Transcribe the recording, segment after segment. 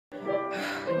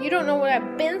You don't know what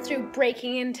I've been through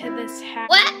breaking into this house.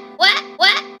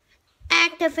 What?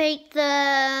 Activate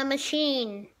the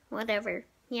machine. Whatever.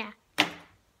 Yeah.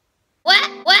 What?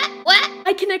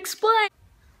 I can explain.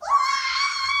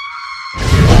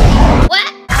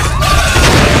 What?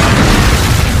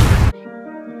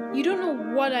 You don't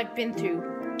know what I've been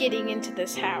through getting into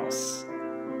this house.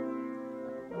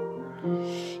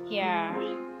 Yeah,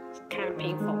 it's kind of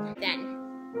painful. Then.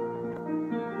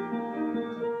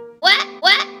 What?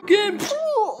 Good.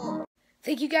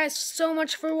 Thank you guys so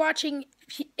much for watching.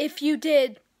 If you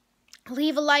did,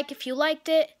 leave a like if you liked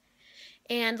it,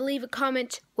 and leave a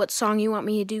comment what song you want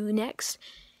me to do next.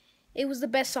 It was the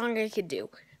best song I could do.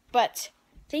 But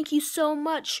thank you so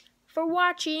much for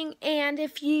watching, and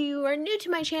if you are new to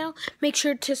my channel, make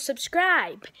sure to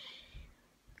subscribe.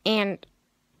 And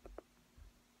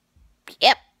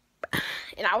yep.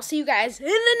 And I'll see you guys in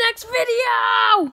the next video.